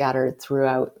Amunas scattered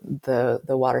throughout the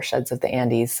watersheds of the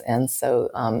Andes. And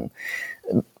so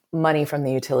money from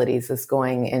the utilities is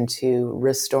going into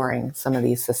restoring some of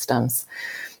these systems.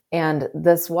 And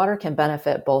this water can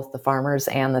benefit both the farmers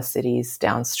and the cities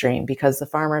downstream, because the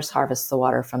farmers harvest the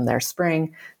water from their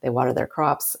spring, they water their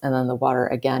crops, and then the water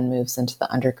again moves into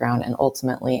the underground and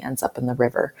ultimately ends up in the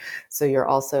river. So you're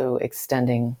also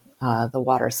extending the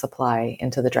water supply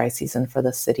into the dry season for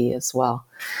the city as well.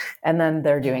 And then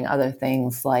they're doing other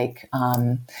things like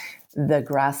the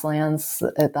grasslands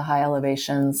at the high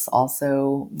elevations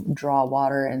also draw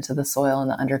water into the soil in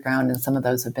the underground, and some of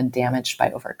those have been damaged by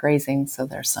overgrazing. So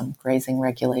there's some grazing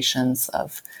regulations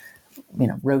of,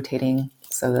 rotating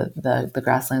so that the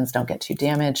grasslands don't get too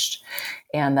damaged.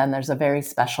 And then there's a very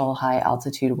special high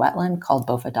altitude wetland called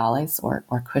Bofedales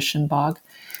or cushion bog.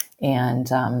 And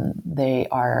they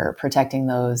are protecting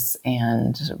those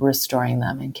and restoring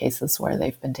them in cases where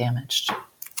they've been damaged.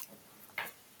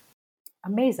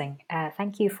 Amazing.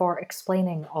 Thank you for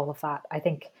explaining all of that. I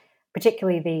think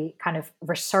particularly the kind of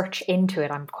research into it,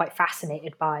 I'm quite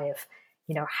fascinated by of,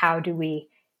 how do we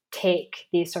take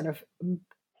these sort of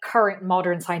current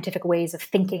modern scientific ways of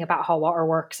thinking about how water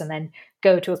works and then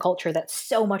go to a culture that's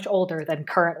so much older than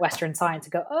current Western science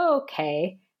and go, oh,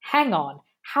 okay, hang on.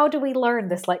 How do we learn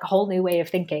this like whole new way of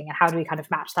thinking, and how do we kind of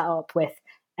match that up with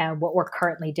what we're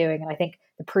currently doing? And I think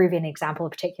the Peruvian example in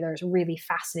particular is a really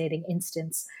fascinating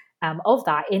instance of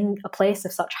that in a place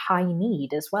of such high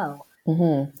need as well.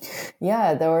 Mm-hmm.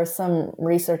 Yeah, there were some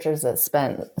researchers that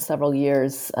spent several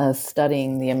years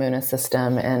studying the Amuna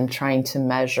system and trying to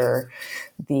measure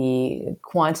the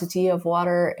quantity of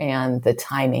water and the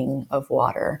timing of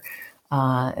water.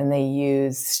 And they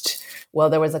used,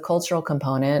 there was a cultural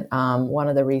component. One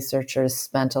of the researchers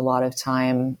spent a lot of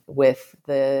time with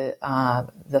the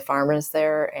farmers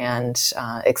there and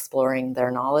exploring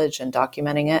their knowledge and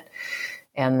documenting it.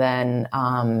 And then,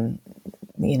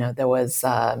 there was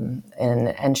an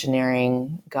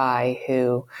engineering guy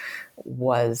who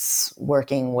was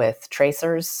working with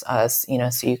tracers,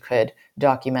 so you could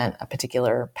document a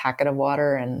particular packet of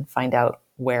water and find out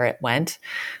where it went.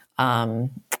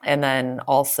 And then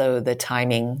also the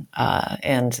timing.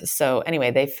 And so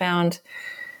anyway,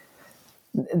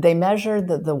 they measured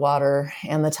the water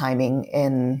and the timing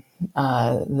in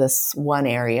this one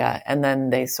area, and then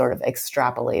they sort of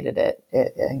extrapolated it,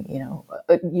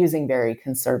 using very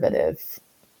conservative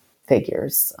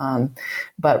figures.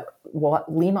 But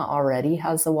Lima already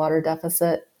has a water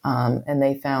deficit, and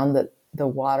they found that the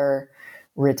water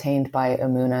retained by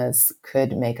Amunas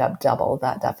could make up double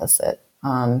that deficit.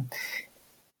 And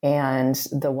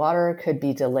the water could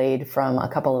be delayed from a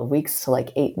couple of weeks to like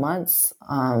 8 months.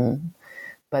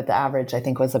 But the average, I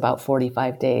think, was about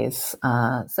 45 days.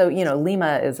 So,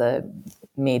 Lima is a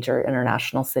major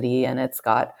international city, and it's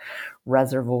got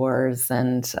reservoirs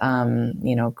and,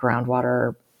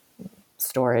 groundwater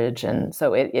storage. And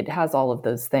so it has all of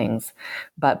those things.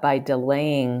 But by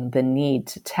delaying the need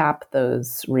to tap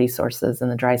those resources in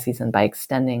the dry season, by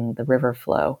extending the river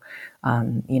flow,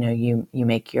 you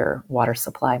make your water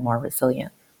supply more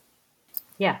resilient.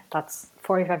 Yeah, that's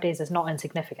 45 days is not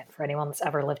insignificant for anyone that's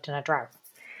ever lived in a drought.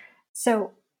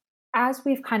 So as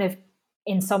we've kind of,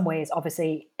 in some ways,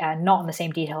 obviously not in the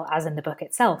same detail as in the book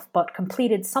itself, but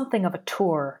completed something of a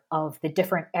tour of the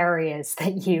different areas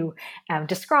that you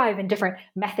describe and different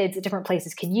methods that different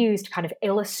places can use to kind of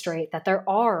illustrate that there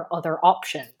are other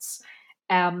options.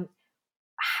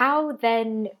 How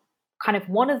then, kind of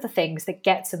one of the things that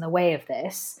gets in the way of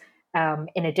this,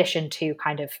 in addition to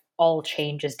kind of all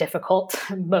change is difficult,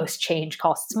 most change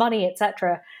costs money,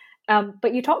 etc.,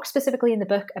 but you talk specifically in the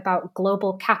book about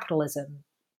global capitalism,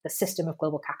 the system of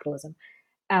global capitalism.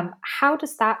 How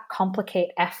does that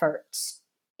complicate efforts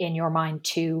in your mind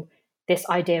to this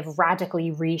idea of radically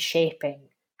reshaping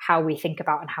how we think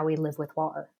about and how we live with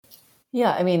water?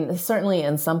 Yeah, I mean, certainly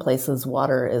in some places,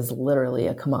 water is literally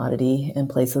a commodity. In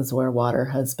places where water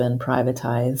has been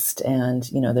privatized, and,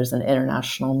 there's an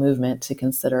international movement to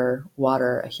consider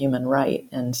water a human right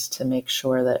and to make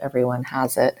sure that everyone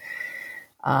has it.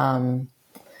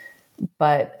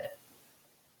 But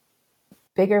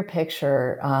bigger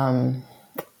picture,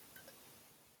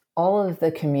 all of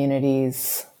the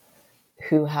communities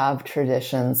who have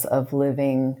traditions of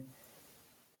living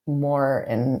more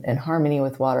in harmony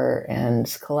with water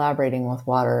and collaborating with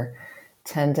water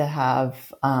tend to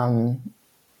have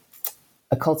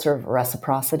a culture of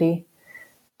reciprocity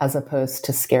as opposed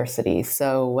to scarcity.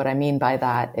 So what I mean by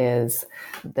that is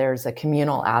there's a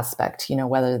communal aspect,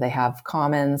 whether they have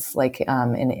commons, like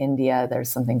in India,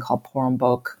 there's something called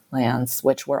Porombok lands,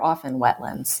 which were often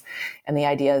wetlands. And the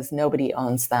idea is nobody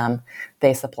owns them.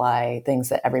 They supply things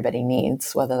that everybody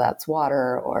needs, whether that's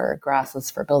water or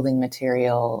grasses for building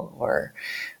material or,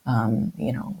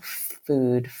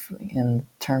 food in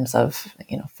terms of,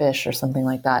 fish or something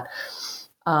like that.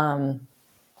 And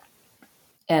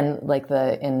like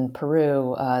in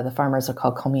Peru, the farmers are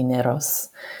called comuneros,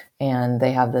 and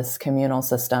they have this communal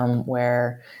system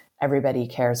where everybody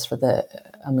cares for the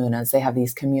amunas. They have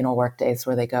these communal work days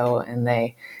where they go and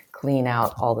they clean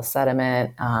out all the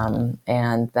sediment,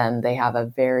 and then they have a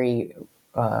very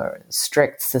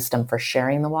strict system for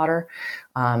sharing the water.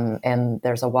 And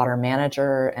there's a water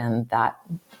manager, and that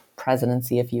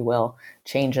presidency, if you will,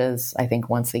 changes, I think,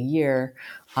 once a year.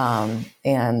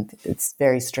 And it's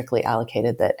very strictly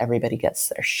allocated that everybody gets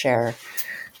their share.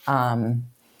 And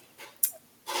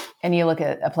you look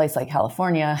at a place like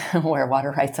California, where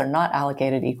water rights are not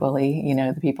allocated equally.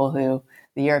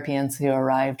 The Europeans who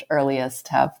arrived earliest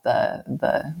have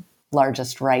the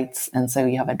largest rights. And so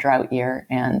you have a drought year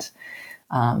and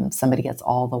somebody gets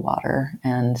all the water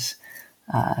and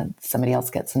somebody else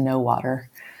gets no water.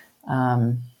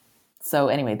 So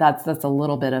anyway, that's a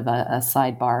little bit of a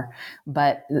sidebar.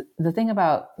 But the thing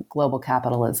about global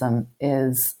capitalism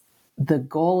is the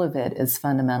goal of it is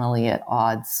fundamentally at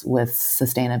odds with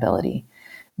sustainability,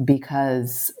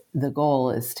 because the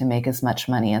goal is to make as much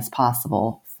money as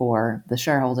possible for the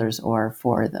shareholders or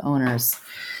for the owners.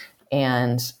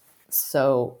 And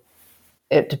so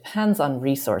it depends on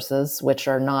resources, which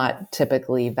are not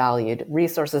typically valued.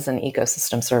 Resources and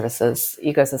ecosystem services.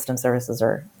 Ecosystem services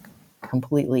are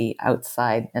completely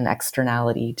outside an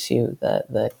externality to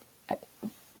the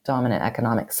dominant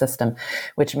economic system,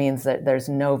 which means that there's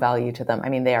no value to them. I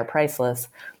mean, they are priceless,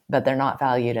 but they're not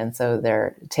valued, and so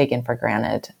they're taken for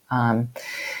granted.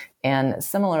 And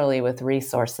similarly with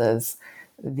resources,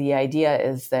 the idea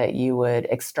is that you would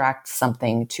extract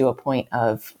something to a point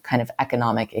of kind of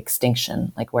economic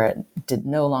extinction, like where it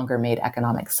no longer made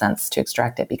economic sense to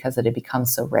extract it because it had become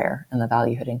so rare and the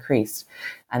value had increased.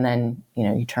 And then,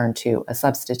 you turn to a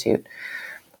substitute.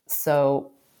 So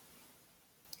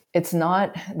it's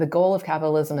not, the goal of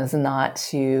capitalism is not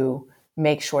to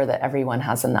make sure that everyone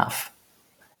has enough.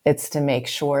 It's to make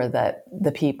sure that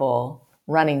the people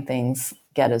running things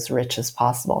get as rich as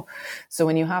possible. So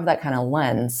when you have that kind of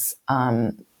lens,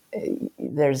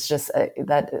 there's just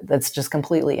that's just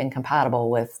completely incompatible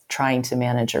with trying to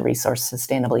manage a resource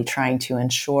sustainably, trying to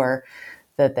ensure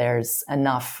that there's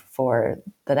enough for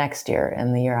the next year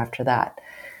and the year after that.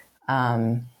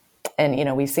 And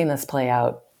we've seen this play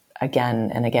out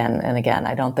again and again and again.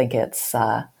 I don't think it's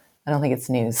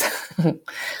news.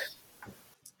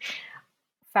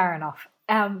 Fair enough.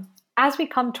 As we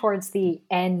come towards the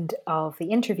end of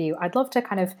the interview, I'd love to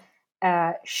kind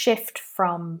of shift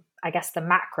from, I guess, the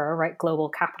macro, right, global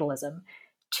capitalism,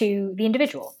 to the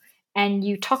individual. And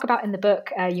you talk about in the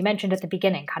book, you mentioned at the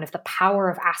beginning, kind of the power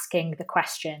of asking the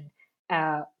question,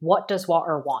 what does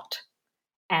water want?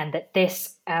 And that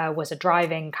this was a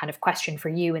driving kind of question for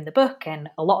you in the book and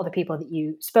a lot of the people that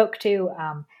you spoke to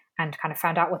and kind of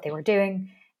found out what they were doing.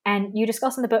 And you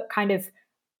discuss in the book kind of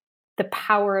the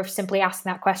power of simply asking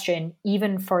that question,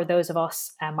 even for those of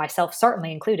us, myself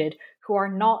certainly included, who are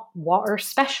not water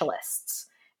specialists,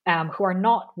 who are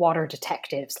not water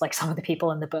detectives like some of the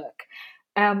people in the book.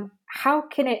 How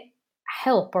can it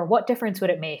help, or what difference would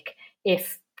it make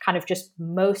if kind of just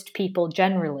most people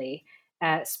generally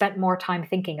spent more time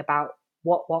thinking about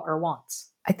what water wants?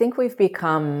 I think we've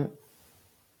become,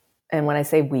 and when I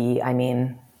say we, I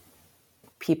mean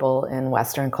people in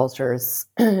Western cultures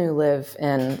who live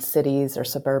in cities or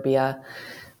suburbia,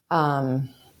 I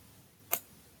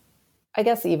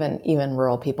guess even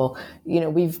rural people,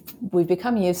 we've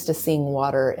become used to seeing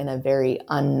water in a very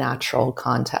unnatural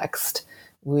context.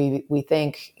 We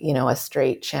think, a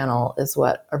straight channel is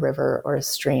what a river or a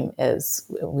stream is.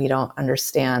 We don't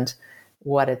understand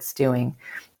what it's doing.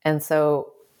 And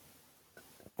so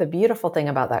the beautiful thing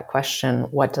about that question,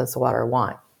 what does water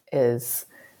want, is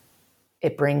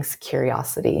it brings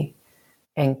curiosity,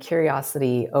 and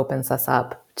curiosity opens us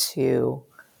up to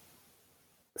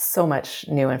so much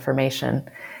new information.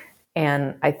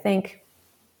 And I think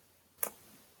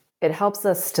it helps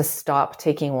us to stop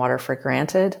taking water for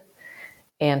granted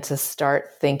and to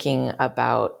start thinking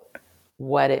about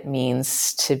what it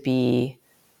means to be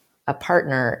a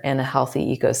partner in a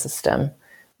healthy ecosystem,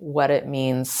 what it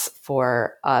means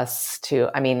for us to,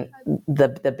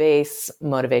 the base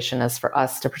motivation is for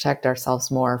us to protect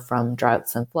ourselves more from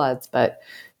droughts and floods, but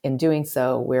in doing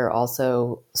so, we're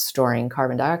also storing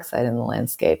carbon dioxide in the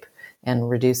landscape and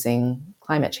reducing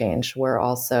climate change. We're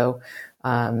also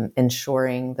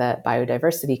ensuring that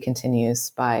biodiversity continues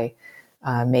by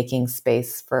making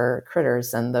space for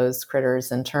critters, and those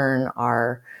critters in turn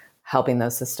are helping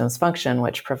those systems function,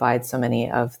 which provides so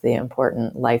many of the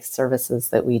important life services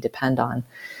that we depend on.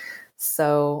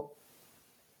 So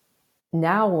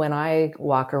now when I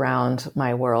walk around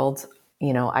my world,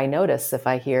 I notice if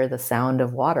I hear the sound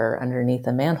of water underneath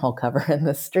a manhole cover in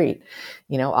the street.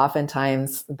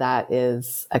 Oftentimes that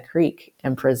is a creek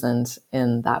imprisoned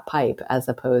in that pipe as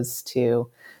opposed to,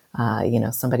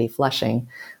 somebody flushing.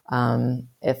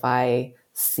 If I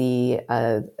see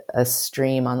a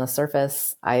stream on the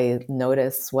surface, I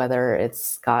notice whether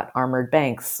it's got armored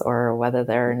banks or whether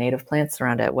there are native plants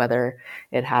around it, whether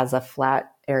it has a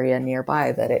flat area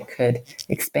nearby that it could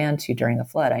expand to during a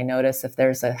flood. I notice if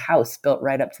there's a house built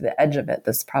right up to the edge of it,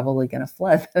 that's probably going to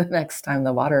flood the next time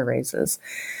the water raises.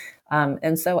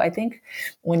 And so I think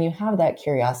when you have that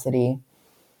curiosity,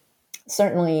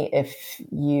 certainly if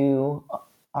you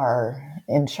are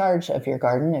in charge of your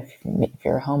garden, if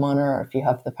you're a homeowner or if you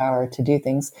have the power to do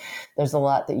things, there's a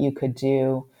lot that you could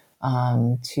do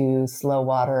to slow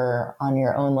water on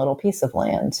your own little piece of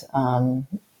land,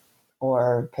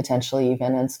 or potentially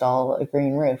even install a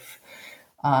green roof.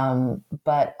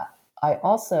 But I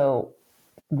also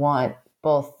want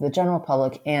both the general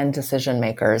public and decision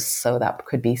makers, so that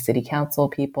could be city council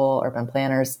people, urban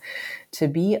planners, to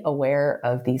be aware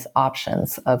of these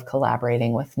options of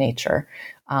collaborating with nature.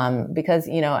 Because,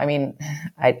 I'm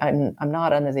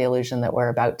not under the illusion that we're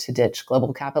about to ditch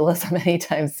global capitalism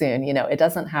anytime soon. It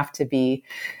doesn't have to be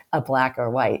a black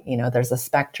or white, there's a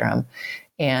spectrum.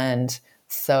 And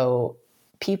so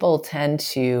people tend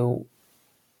to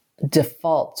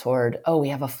default toward, oh, we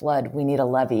have a flood, we need a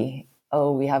levee.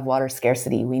 Oh, we have water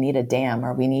scarcity, we need a dam,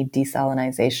 or we need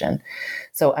desalination.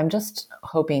 So I'm just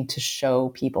hoping to show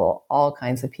people, all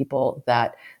kinds of people,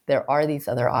 that there are these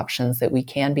other options that we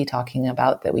can be talking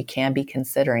about, that we can be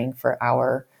considering for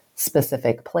our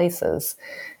specific places.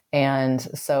 And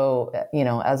so,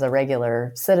 as a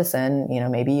regular citizen,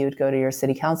 maybe you'd go to your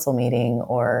city council meeting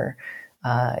or,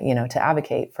 to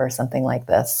advocate for something like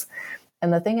this.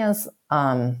 And the thing is,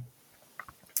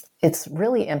 it's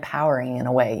really empowering in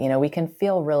a way. We can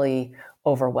feel really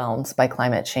overwhelmed by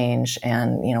climate change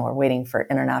and, we're waiting for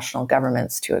international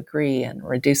governments to agree and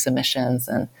reduce emissions.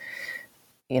 And,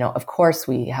 of course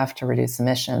we have to reduce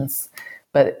emissions,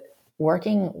 but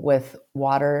working with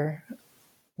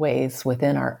waterways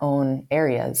within our own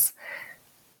areas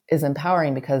is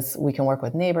empowering because we can work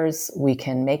with neighbors. We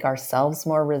can make ourselves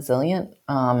more resilient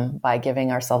by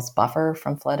giving ourselves buffer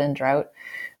from flood and drought.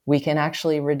 We can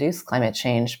actually reduce climate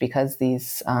change because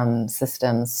these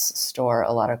systems store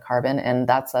a lot of carbon. And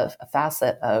that's a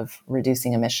facet of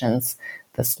reducing emissions,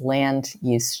 this land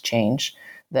use change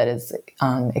that is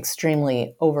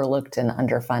extremely overlooked and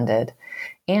underfunded.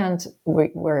 And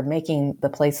we're making the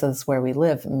places where we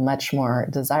live much more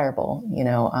desirable.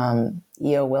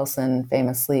 E.O. Wilson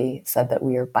famously said that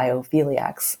we are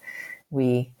biophiliacs.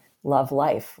 We love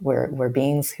life. We're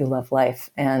beings who love life.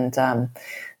 And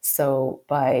so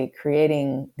by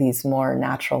creating these more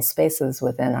natural spaces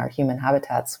within our human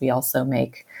habitats, we also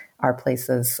make our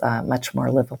places much more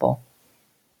livable.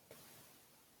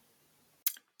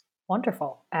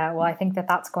 Wonderful. Well, I think that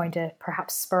that's going to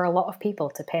perhaps spur a lot of people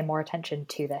to pay more attention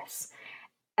to this.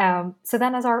 So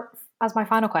then as my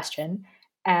final question,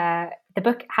 the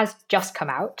book has just come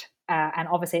out, and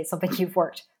obviously it's something you've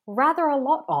worked rather a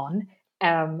lot on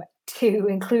to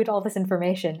include all this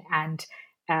information and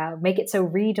make it so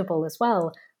readable as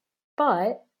well.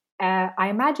 But I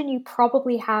imagine you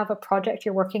probably have a project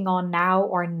you're working on now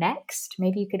or next.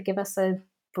 Maybe you could give us a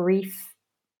brief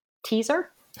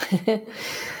teaser?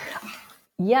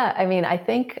 Yeah, I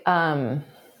think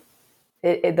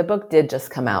the book did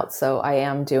just come out. So I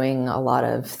am doing a lot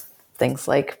of things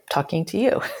like talking to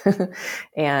you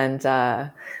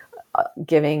and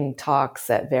giving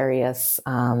talks at various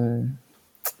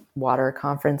water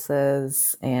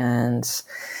conferences and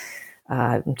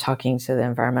talking to the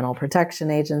Environmental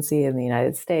Protection Agency in the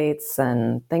United States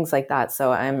and things like that.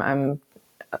 So I'm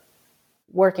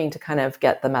working to kind of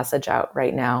get the message out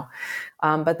right now.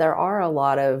 But there are a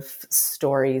lot of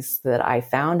stories that I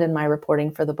found in my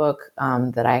reporting for the book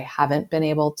that I haven't been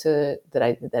able to, that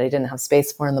I didn't have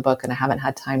space for in the book and I haven't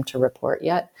had time to report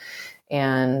yet.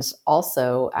 And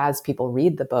also, as people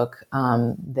read the book,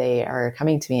 they are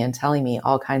coming to me and telling me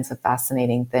all kinds of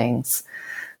fascinating things.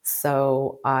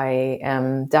 So I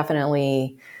am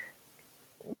definitely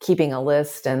keeping a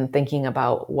list and thinking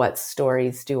about what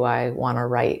stories do I want to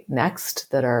write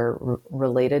next that are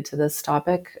related to this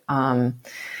topic. And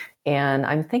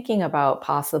I'm thinking about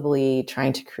possibly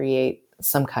trying to create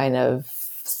some kind of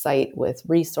site with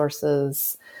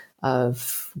resources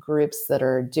of groups that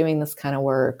are doing this kind of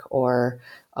work, or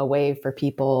a way for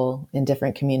people in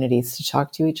different communities to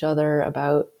talk to each other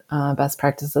about best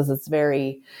practices. It's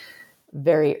very,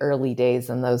 very early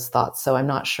days in those thoughts, so I'm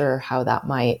not sure how that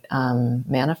might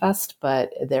manifest,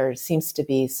 but there seems to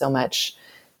be so much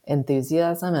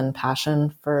enthusiasm and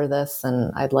passion for this,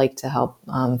 and I'd like to help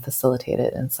facilitate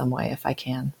it in some way if I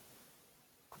can.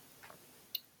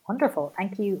 Wonderful.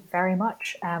 Thank you very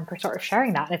much for sort of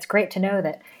sharing that. And it's great to know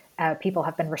that people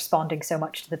have been responding so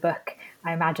much to the book.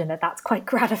 I imagine that that's quite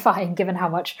gratifying given how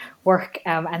much work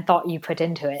and thought you put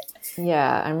into it.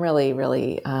 Yeah, I'm really,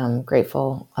 really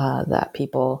grateful that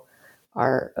people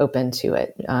are open to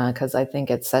it because I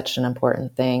think it's such an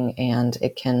important thing and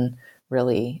it can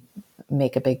really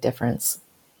make a big difference.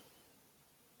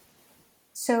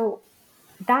 So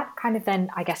that kind of then,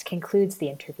 I guess, concludes the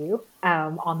interview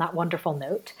on that wonderful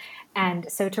note.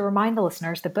 And so to remind the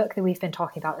listeners, the book that we've been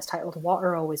talking about is titled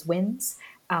Water Always Wins,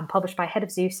 published by Head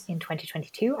of Zeus in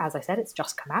 2022. As I said, it's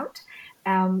just come out.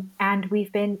 And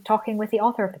we've been talking with the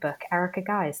author of the book, Erica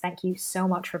Guise. Thank you so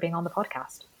much for being on the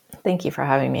podcast. Thank you for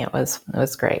having me. It was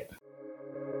great.